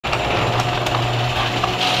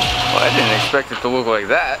didn't expect it to look like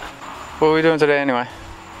that. What are we doing today anyway?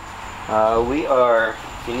 We are,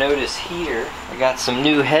 if you notice here, I got some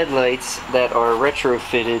new headlights that are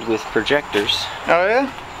retrofitted with projectors. Oh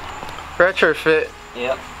yeah? Retrofit.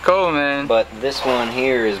 Yep. Cool, man. But this one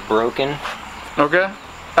here is broken. Okay.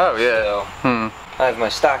 Oh yeah. So, I have my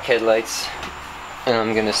stock headlights, and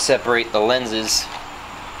I'm gonna separate the lenses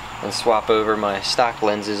and swap over my stock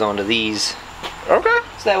lenses onto these. Okay.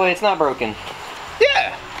 So that way it's not broken.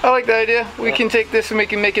 Yeah, I like the idea. We can take this and we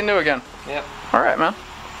can make it new again. Yep. All right, man.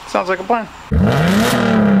 Sounds like a plan.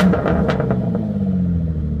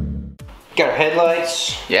 Got our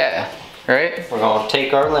headlights. Yeah. Right? We're gonna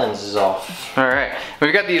take our lenses off. All right.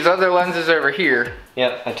 We've got these other lenses over here.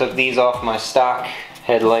 Yep, I took these off my stock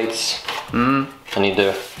headlights. I need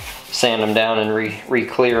to sand them down and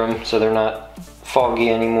re-clear them so they're not foggy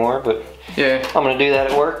anymore, but yeah, I'm gonna do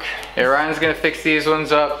that at work. Yeah, Ryan's gonna fix these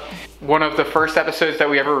ones up. One of the first episodes that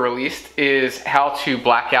we ever released is how to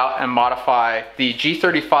black out and modify the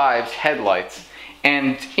G35's headlights.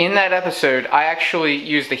 And in that episode, I actually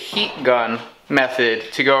used a heat gun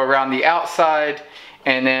method to go around the outside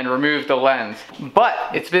and then remove the lens. But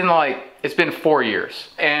it's been 4 years.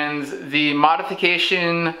 And the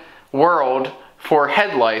modification world for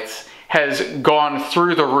headlights has gone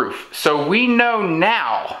through the roof. So we know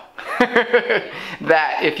now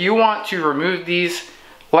that if you want to remove these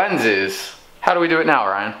lenses, how do we do it now,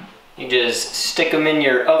 Ryan? You just stick them in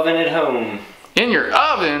your oven at home. In your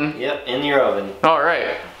oven? Yep, in your oven. All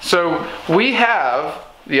right, so we have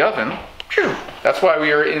the oven. Phew. That's why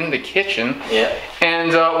we are in the kitchen. Yep.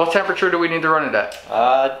 And what temperature do we need to run it at?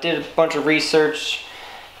 I did a bunch of research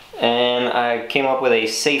and I came up with a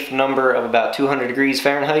safe number of about 200 degrees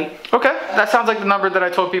Fahrenheit. Okay, that sounds like the number that I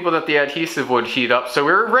told people that the adhesive would heat up, so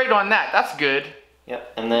we were right on that. That's good.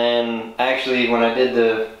 Yep, and then actually when I did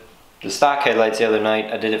the stock headlights the other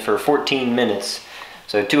night, I did it for 14 minutes.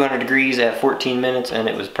 So 200 degrees at 14 minutes and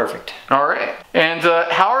it was perfect. All right, and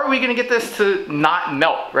how are we gonna get this to not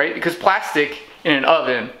melt, right? Because plastic in an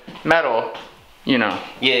oven, metal, you know.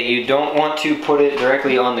 Yeah, you don't want to put it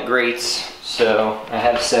directly on the grates. So I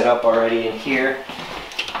have set up already in here.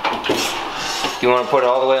 You want to put it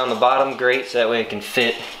all the way on the bottom grate so that way it can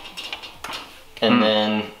fit. And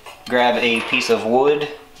then grab a piece of wood,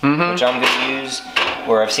 which I'm going to use,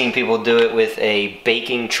 or I've seen people do it with a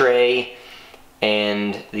baking tray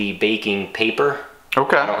and the baking paper.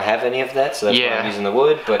 Okay. I don't have any of that, so that's why I'm using the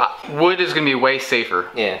wood. But wood is going to be way safer.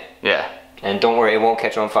 Yeah. Yeah. And don't worry, it won't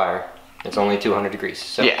catch on fire. It's only 200 degrees.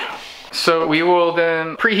 So. Yeah. So we will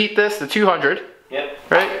then preheat this to 200. Yep.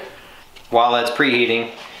 Right? While that's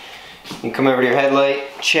preheating, you come over to your headlight,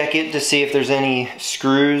 check it to see if there's any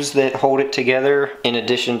screws that hold it together in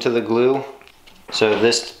addition to the glue. So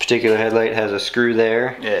this particular headlight has a screw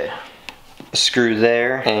there. Yeah. A screw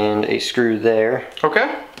there and a screw there.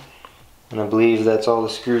 Okay. And I believe that's all the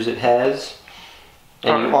screws it has.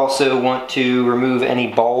 And you also want to remove any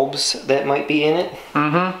bulbs that might be in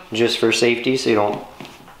it. Just for safety, so you don't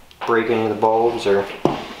break any of the bulbs or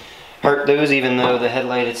hurt those, even though the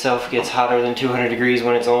headlight itself gets hotter than 200 degrees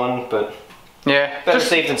when it's on. But yeah, better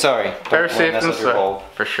safe than sorry. Better safe than sorry.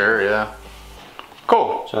 For sure, yeah.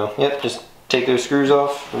 Cool. So, yep, just take those screws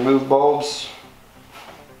off, remove bulbs,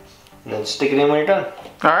 and then stick it in when you're done.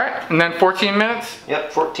 All right, and then 14 minutes?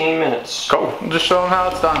 Yep, 14 minutes. Cool. We'll just show them how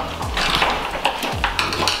it's done.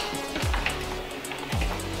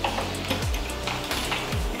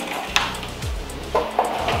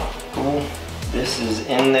 Cool. This is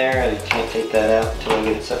in there. I can't take that out until I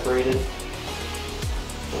get it separated.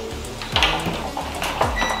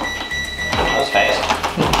 That was fast.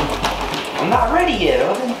 I'm not ready yet,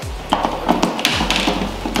 oven.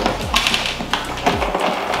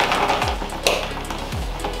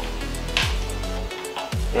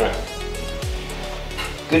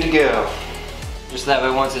 Good to go. Just that way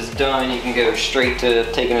once it's done, you can go straight to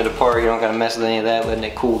taking it apart. You don't gotta mess with any of that, letting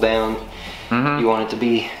it cool down. You want it to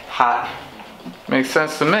be hot. Makes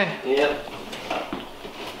sense to me. Yep.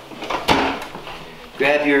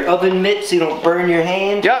 Grab your oven mitt so you don't burn your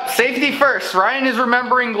hand. Yep, safety first. Ryan is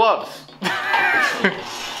remembering gloves. I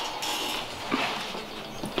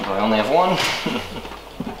only have one.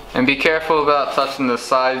 And be careful about touching the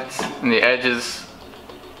sides and the edges.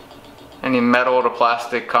 Any metal to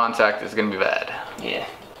plastic contact is gonna be bad. Yeah.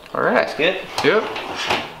 All right. That's good. Yep.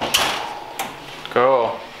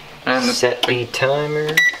 Cool. And set the timer.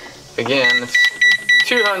 Again, it's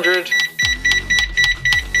 200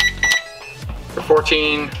 for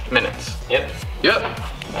 14 minutes. Yep. Yep.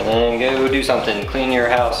 And then go do something. Clean your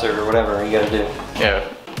house or whatever you gotta do. Yeah.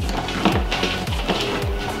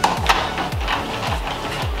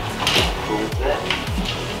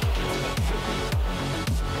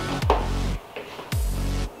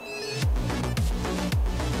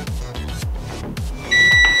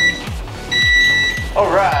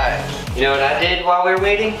 You know what I did while we were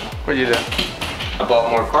waiting? What did you do? I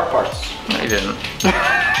bought more car parts. No, you didn't.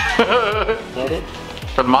 Yeah, I did.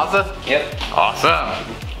 For the Mazda? Yep.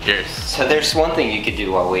 Awesome. Cheers. So there's one thing you could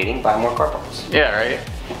do while waiting, buy more car parts. Yeah, right?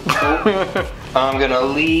 I'm gonna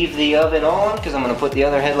leave the oven on because I'm gonna put the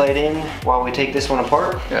other headlight in while we take this one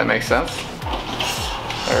apart. Yeah, that makes sense.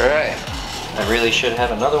 All right. I really should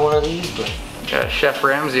have another one of these, but... Got Chef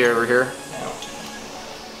Ramsay over here.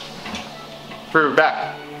 We're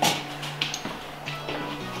back.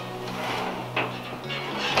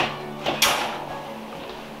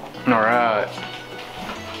 All right.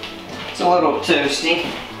 It's a little toasty.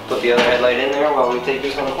 Put the other headlight in there while we take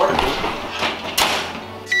this one apart.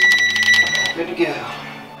 Good to go.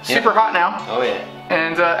 Super hot now. Oh yeah.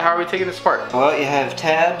 And how are we taking this apart? Well, you have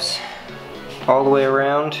tabs all the way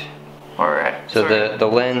around. All right. So the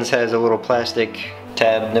lens has a little plastic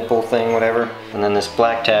tab nipple thing, whatever. And then this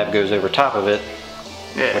black tab goes over top of it,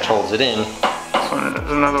 yeah, which holds it in. This one,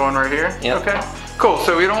 there's another one right here. Yep. Okay. Cool.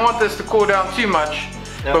 So we don't want this to cool down too much.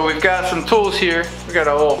 Nope. But we've got some tools here. We got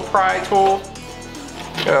a little pry tool,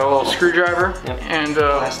 got a little screwdriver, yep, and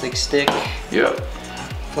plastic stick. Yep.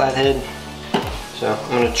 Flathead. So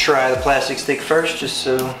I'm gonna try the plastic stick first, just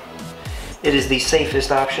so it is the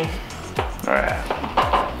safest option. All right.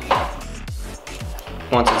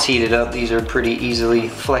 Once it's heated up, these are pretty easily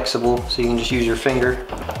flexible, so you can just use your finger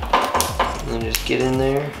and just get in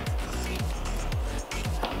there.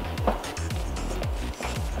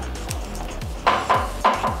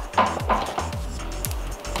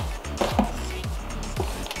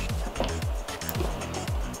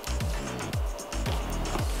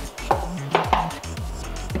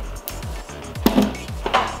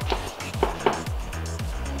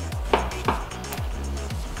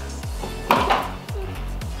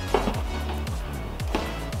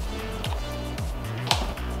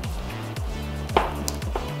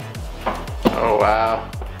 Oh wow.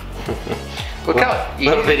 Look how a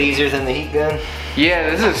little bit easier than the heat gun.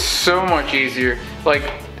 Yeah, this is so much easier. Like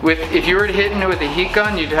if you were hitting it with a heat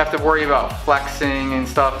gun, you'd have to worry about flexing and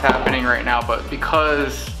stuff happening right now, but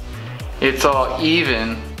because it's all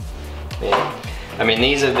even. Yeah. I mean,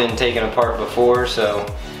 these have been taken apart before, so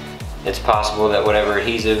it's possible that whatever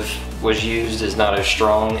adhesive was used is not as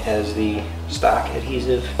strong as the stock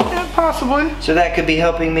adhesive. Yeah, possibly. So that could be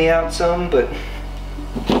helping me out some, but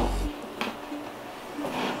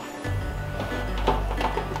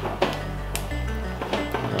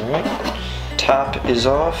top is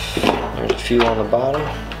off. There's a few on the bottom.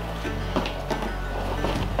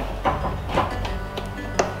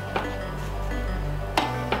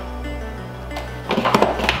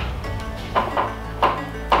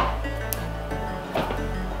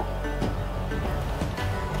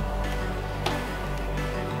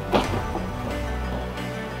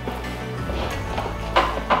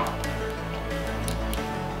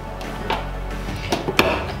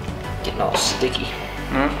 Getting all sticky.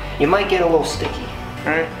 You might get a little sticky.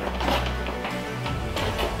 Alright.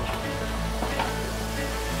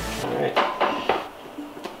 Alright.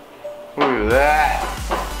 Look at that.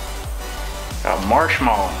 Got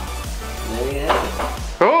marshmallow. There you have it.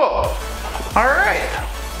 Cool. Alright.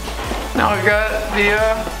 Now we've got the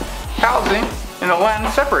housing and the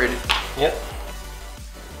lens separated. Yep.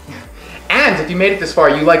 And if you made it this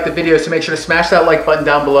far, you liked the video, so make sure to smash that like button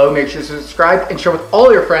down below. Make sure to subscribe and share with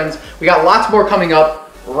all your friends. We got lots more coming up.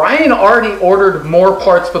 Ryan already ordered more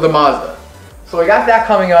parts for the Mazda. So we got that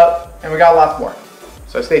coming up, and we got lots more.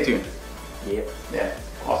 So stay tuned. Yep. Yeah,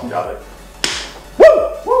 awesome job.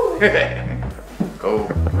 Woo! Woo! Go.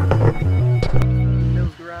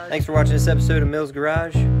 Thanks for watching this episode of Mills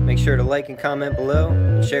Garage. Make sure to like and comment below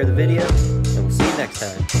and share the video, and we'll see you next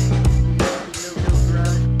time.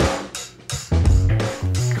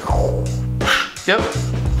 Yep.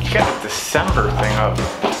 You got the December thing up.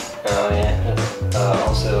 Oh yeah.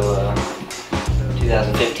 Also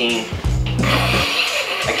 2015.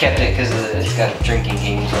 I kept it because it's got drinking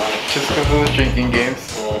games on it. Just because of the drinking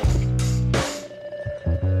games. Yeah.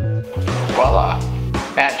 Voila.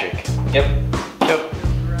 Magic. Yep.